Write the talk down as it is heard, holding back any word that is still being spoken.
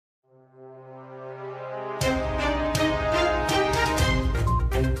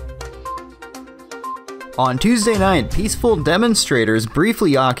On Tuesday night, peaceful demonstrators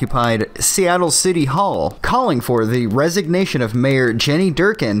briefly occupied Seattle City Hall, calling for the resignation of Mayor Jenny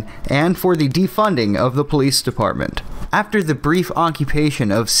Durkan and for the defunding of the police department. After the brief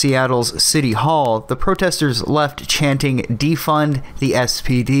occupation of Seattle's City Hall, the protesters left chanting, "Defund the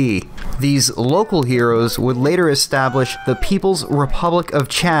SPD." These local heroes would later establish the People's Republic of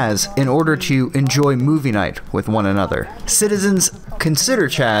Chaz in order to enjoy movie night with one another. Citizens consider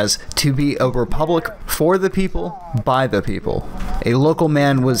Chaz to be a republic for the people, by the people. A local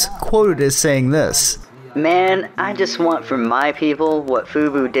man was quoted as saying this: "Man, I just want for my people what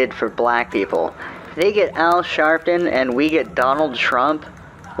FUBU did for black people. They get Al Sharpton and we get Donald Trump?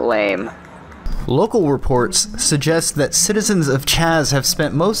 Lame." Local reports suggest that citizens of Chaz have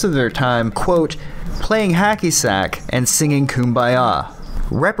spent most of their time, quote, playing hacky sack and singing Kumbaya.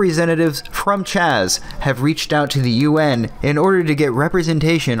 Representatives from Chaz have reached out to the UN in order to get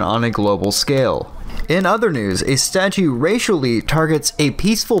representation on a global scale. In other news, a statue racially targets a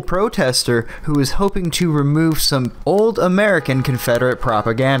peaceful protester who is hoping to remove some old American Confederate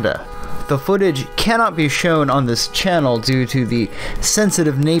propaganda. The footage cannot be shown on this channel due to the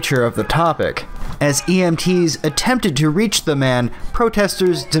sensitive nature of the topic. As EMTs attempted to reach the man,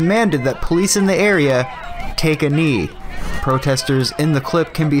 protesters demanded that police in the area take a knee. Protesters in the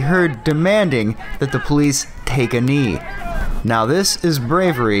clip can be heard demanding that the police take a knee. Now this is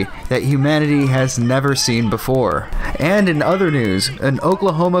bravery that humanity has never seen before. And in other news, an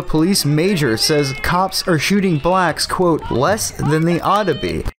Oklahoma police major says cops are shooting blacks, quote, less than they ought to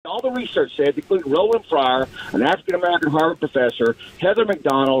be. All the research said, including Roland Fryer, an African-American Harvard professor, Heather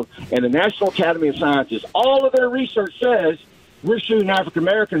McDonald, and the National Academy of Sciences, all of their research says we're shooting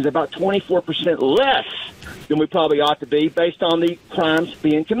African-Americans about 24% less than we probably ought to be based on the crimes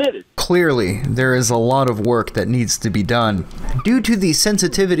being committed. Clearly, there is a lot of work that needs to be done. Due to the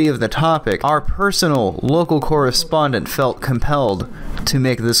sensitivity of the topic, our personal local correspondent felt compelled to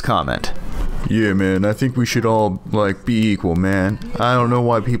make this comment. Yeah, man, I think we should all, be equal, man. I don't know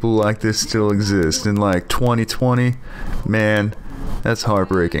why people like this still exist in, 2020. Man, that's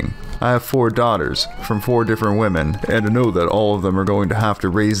heartbreaking. I have 4 daughters from 4 different women, and to know that all of them are going to have to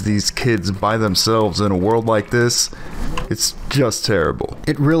raise these kids by themselves in a world like this, it's just terrible.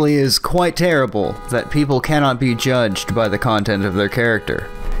 It really is quite terrible that people cannot be judged by the content of their character.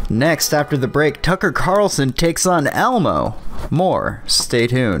 Next, after the break, Tucker Carlson takes on Elmo. More, stay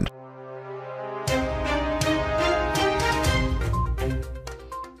tuned.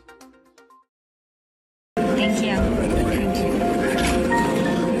 Thank you.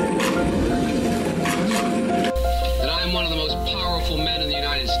 That I am one of the most powerful men in the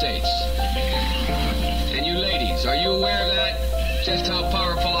United States. And you ladies, are you aware of that? Just how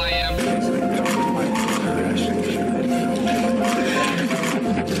powerful I am?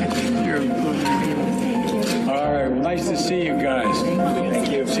 All right, well, nice to see you guys. Thank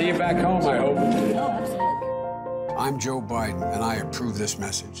you. See you back home, I hope. I'm Joe Biden, and I approve this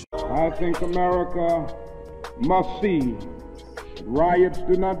message. I think America must see that riots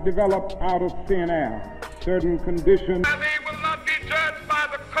do not develop out of thin air. Certain conditions. They will not be judged by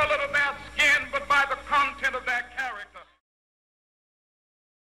the color of their skin, but by the content of their character.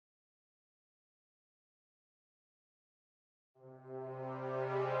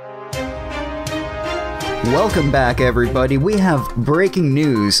 Welcome back, everybody. We have breaking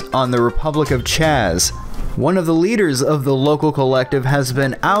news on the Republic of Chaz. One of the leaders of the local collective has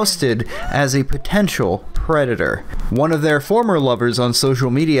been ousted as a potential predator. One of their former lovers on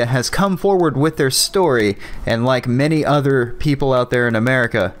social media has come forward with their story, and like many other people out there in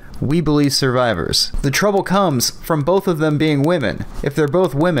America, we believe survivors. The trouble comes from both of them being women. If they're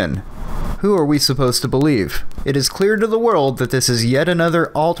both women, who are we supposed to believe? It is clear to the world that this is yet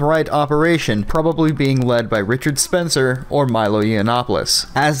another alt-right operation, probably being led by Richard Spencer or Milo Yiannopoulos.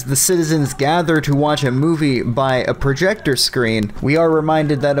 As the citizens gather to watch a movie by a projector screen, we are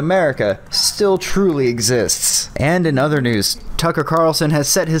reminded that America still truly exists. And in other news, Tucker Carlson has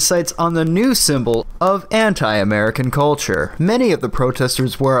set his sights on the new symbol of anti-American culture. Many of the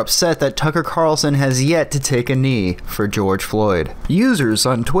protesters were upset that Tucker Carlson has yet to take a knee for George Floyd. Users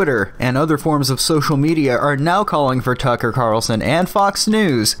on Twitter and other forms of social media are now calling for Tucker Carlson and Fox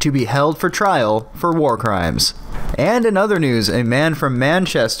News to be held for trial for war crimes. And in other news, a man from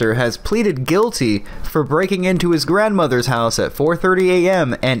Manchester has pleaded guilty for breaking into his grandmother's house at 4:30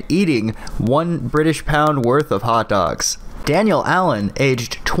 a.m. and eating £1 British pound worth of hot dogs. Daniel Allen,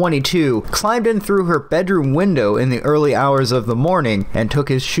 aged 22, climbed in through her bedroom window in the early hours of the morning and took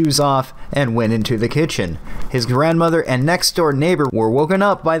his shoes off and went into the kitchen. His grandmother and next-door neighbor were woken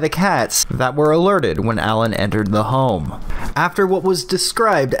up by the cats that were alerted when Allen entered the home. After what was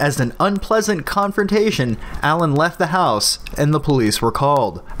described as an unpleasant confrontation, Allen left the house and the police were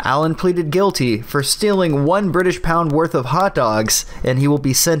called. Allen pleaded guilty for stealing 1 British pound worth of hot dogs, and he will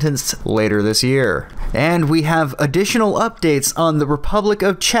be sentenced later this year. And we have additional updates on the Republic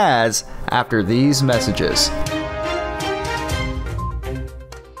of Chaz after these messages.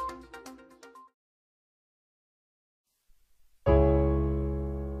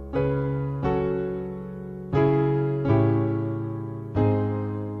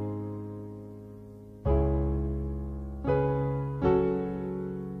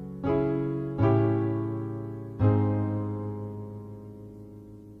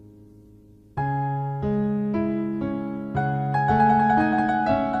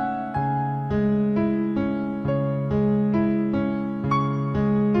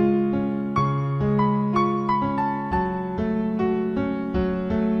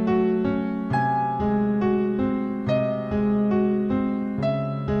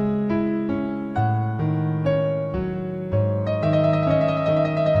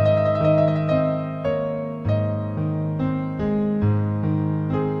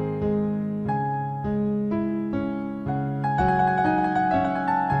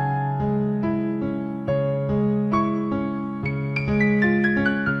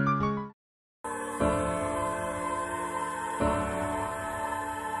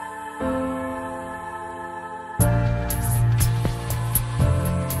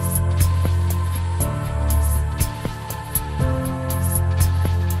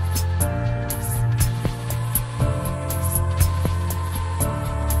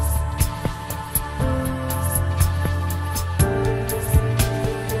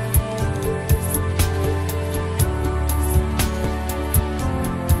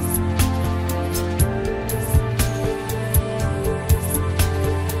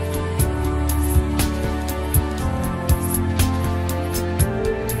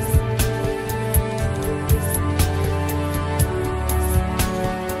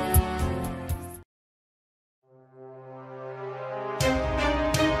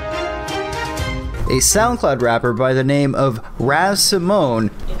 A SoundCloud rapper by the name of Raz Simone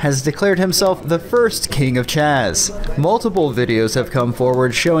has declared himself the first king of Chaz. Multiple videos have come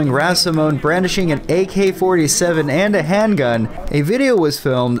forward showing Raz Simone brandishing an AK-47 and a handgun. A video was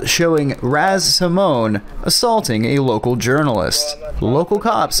filmed showing Raz Simone assaulting a local journalist. Local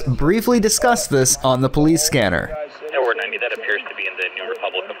cops briefly discussed this on the police scanner. Edward 90, that appears to be in the new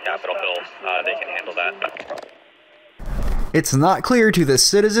Republic of Capitol Hill. They can handle that. It's not clear to the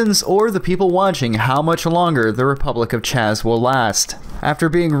citizens or the people watching how much longer the Republic of Chaz will last. After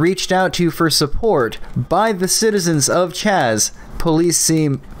being reached out to for support by the citizens of Chaz, police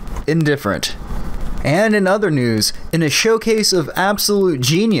seem indifferent. And in other news, in a showcase of absolute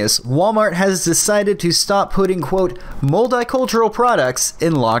genius, Walmart has decided to stop putting, quote, multicultural products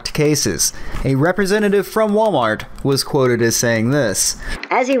in locked cases. A representative from Walmart was quoted as saying this: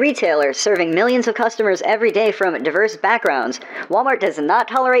 "As a retailer serving millions of customers every day from diverse backgrounds, Walmart does not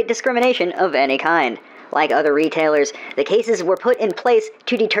tolerate discrimination of any kind. Like other retailers, the cases were put in place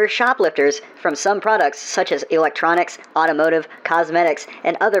to deter shoplifters from some products such as electronics, automotive, cosmetics,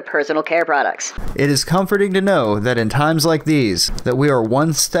 and other personal care products." It is comforting to know that in times like these, that we are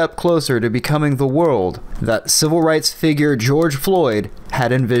one step closer to becoming the world that civil rights figure George Floyd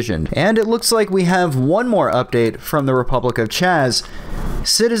had envisioned. And it looks like we have one more update from the Republic of Chaz.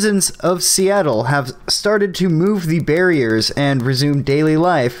 Citizens of Seattle have started to move the barriers and resume daily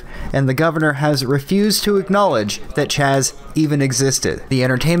life, and the governor has refused to acknowledge that Chaz even existed. The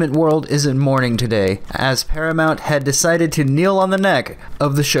entertainment world is in mourning today, as Paramount had decided to kneel on the neck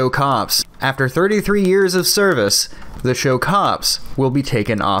of the show Cops. After 33 years of service, the show Cops will be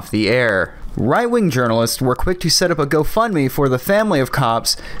taken off the air. Right-wing journalists were quick to set up a GoFundMe for the family of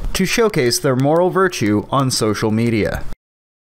cops to showcase their moral virtue on social media.